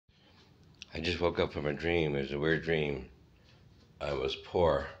just woke up from a dream. It was a weird dream. I was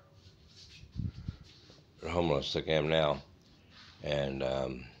poor, homeless like I am now, and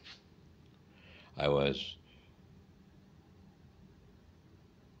I was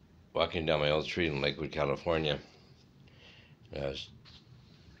walking down my old street in Lakewood, California. And I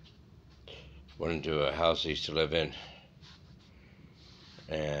went into a house I used to live in,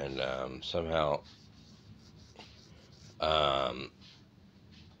 and somehow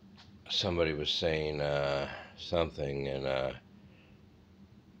somebody was saying something, and I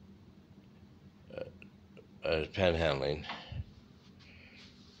was panhandling.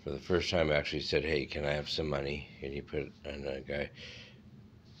 For the first time, I actually said, "Hey, can I have some money?" And he put, and a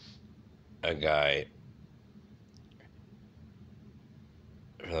guy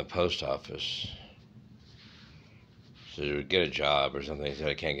from the post office said he would get a job or something. He said,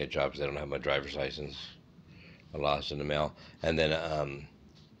 "I can't get jobs because I don't have my driver's license. I lost in the mail." And then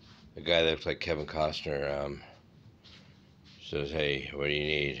a guy that looks like Kevin Costner says, "Hey, what do you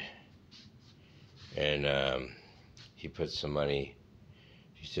need?" And he put some money.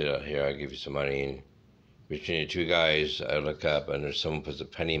 He said, "Oh, here, I'll give you some money." And between the two guys, I look up and there's someone puts a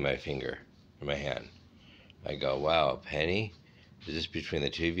penny in my finger, in my hand. I go, "Wow, a penny? Is this between the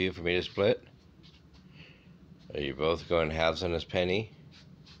two of you for me to split? Are you both going halves on this penny?"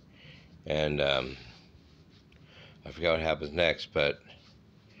 And I forgot what happens next, but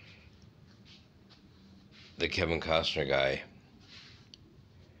the Kevin Costner guy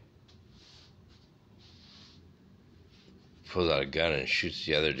pulls out a gun and shoots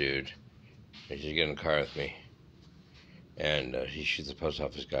the other dude. He says, "Get in the car with me." And he shoots the post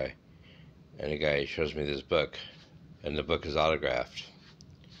office guy. And the guy shows me this book, and the book is autographed.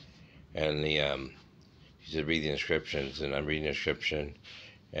 And he said, "Read the inscriptions," and I'm reading the inscription,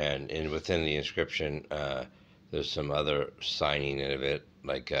 and within the inscription, there's some other signing of it,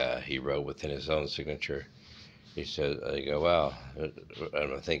 like he wrote within his own signature. He said, "I go, wow."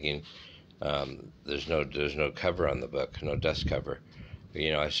 I'm thinking, there's no cover on the book, no dust cover.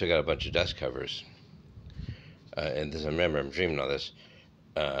 You know, I still got a bunch of dust covers. And this, I remember, I'm dreaming all this.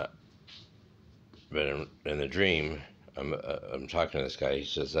 But in the dream, I'm talking to this guy. He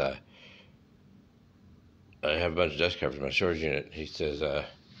says, "I have a bunch of dust covers in my storage unit." He says,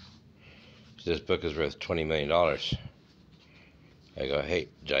 "This book is worth $20 million. I go, "Hey,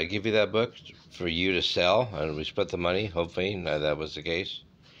 did I give you that book for you to sell? And we split the money, hopefully." Now that was the case.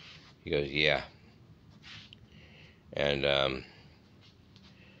 He goes, "Yeah." And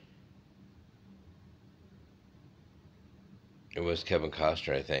it was Kevin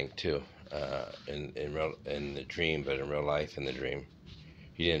Costner, I think, too, in the dream, but in real life, in the dream,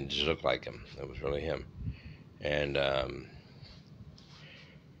 he didn't just look like him. It was really him. And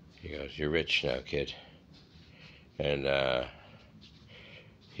he goes, "You're rich now, kid." And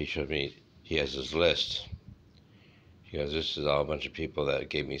he showed me, he has his list. He goes, "This is all a bunch of people that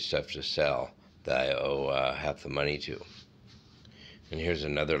gave me stuff to sell that I owe half the money to." And here's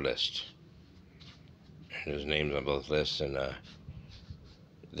another list. And there's names on both lists, and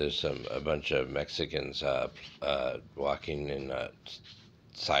there's a bunch of Mexicans walking in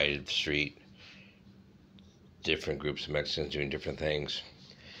side of the street. Different groups of Mexicans doing different things.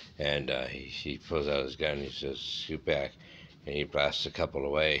 And he pulls out his gun, and he says, "Scoot back," and he blasts a couple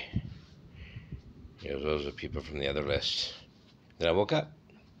away. He goes, "Those are people from the other list." Then I woke up.